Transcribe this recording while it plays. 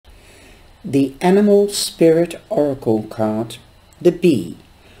The Animal Spirit Oracle card, the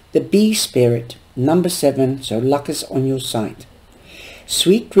bee spirit, number 7, so luck is on your side.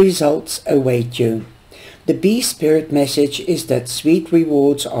 Sweet results await you. The bee spirit message is that sweet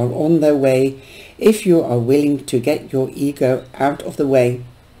rewards are on their way if you are willing to get your ego out of the way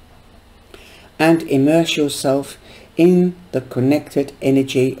and immerse yourself in the connected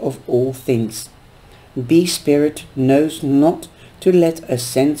energy of all things. Bee spirit knows not to let a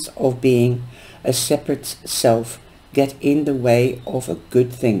sense of being a separate self get in the way of a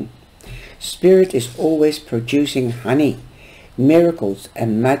good thing. Spirit is always producing honey. Miracles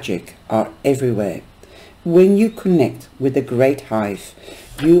and magic are everywhere. When you connect with the great hive,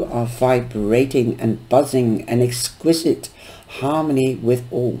 you are vibrating and buzzing an exquisite harmony with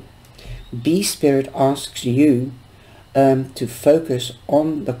all. Bee spirit asks you to focus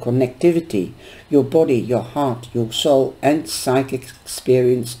on the connectivity, your body, your heart, your soul and psychic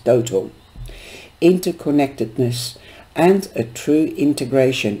experience total. Interconnectedness and a true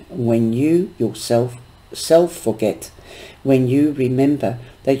integration when you yourself forget, when you remember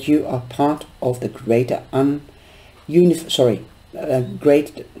that you are part of the greater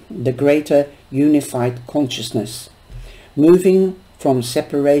greater unified consciousness, moving from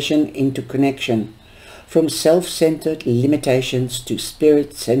separation into connection, from self-centered limitations to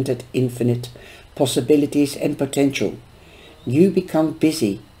spirit-centered infinite possibilities and potential. You become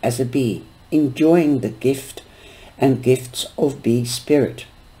busy as a bee, enjoying the gift and gifts of bee spirit,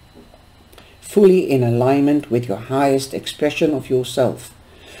 fully in alignment with your highest expression of yourself.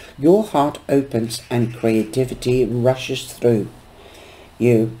 Your heart opens and creativity rushes through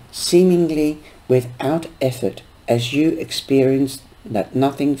you, seemingly without effort, as you experience that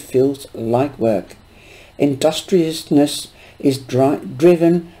nothing feels like work. Industriousness is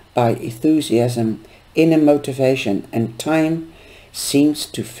driven by enthusiasm, inner motivation, and time seems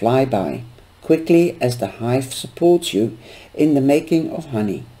to fly by quickly as the hive supports you in the making of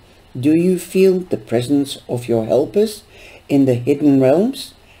honey. Do you feel the presence of your helpers in the hidden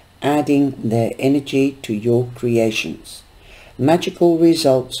realms, adding their energy to your creations? Magical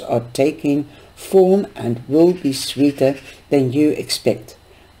results are taking form and will be sweeter than you expect.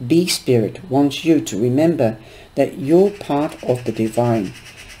 Bee spirit wants you to remember that you're part of the divine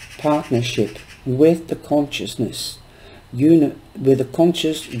partnership with the conscious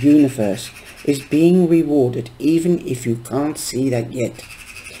universe is being rewarded, even if you can't see that yet,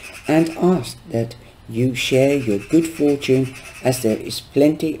 and ask that you share your good fortune, as there is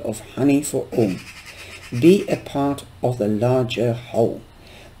plenty of honey for all. Be a part of the larger whole,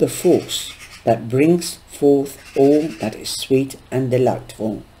 the force that brings forth all that is sweet and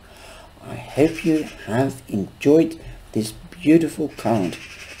delightful. I hope you have enjoyed this beautiful card.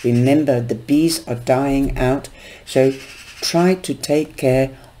 Remember, the bees are dying out, so try to take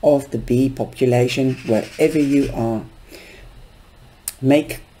care of the bee population wherever you are.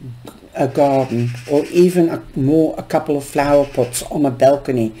 Make a garden, or even a couple of flower pots on a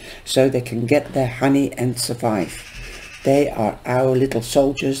balcony, so they can get their honey and survive. They are our little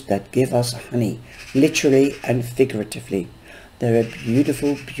soldiers that give us honey, literally and figuratively. They're a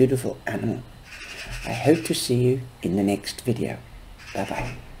beautiful, beautiful animal. I hope to see you in the next video. Bye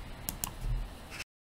bye.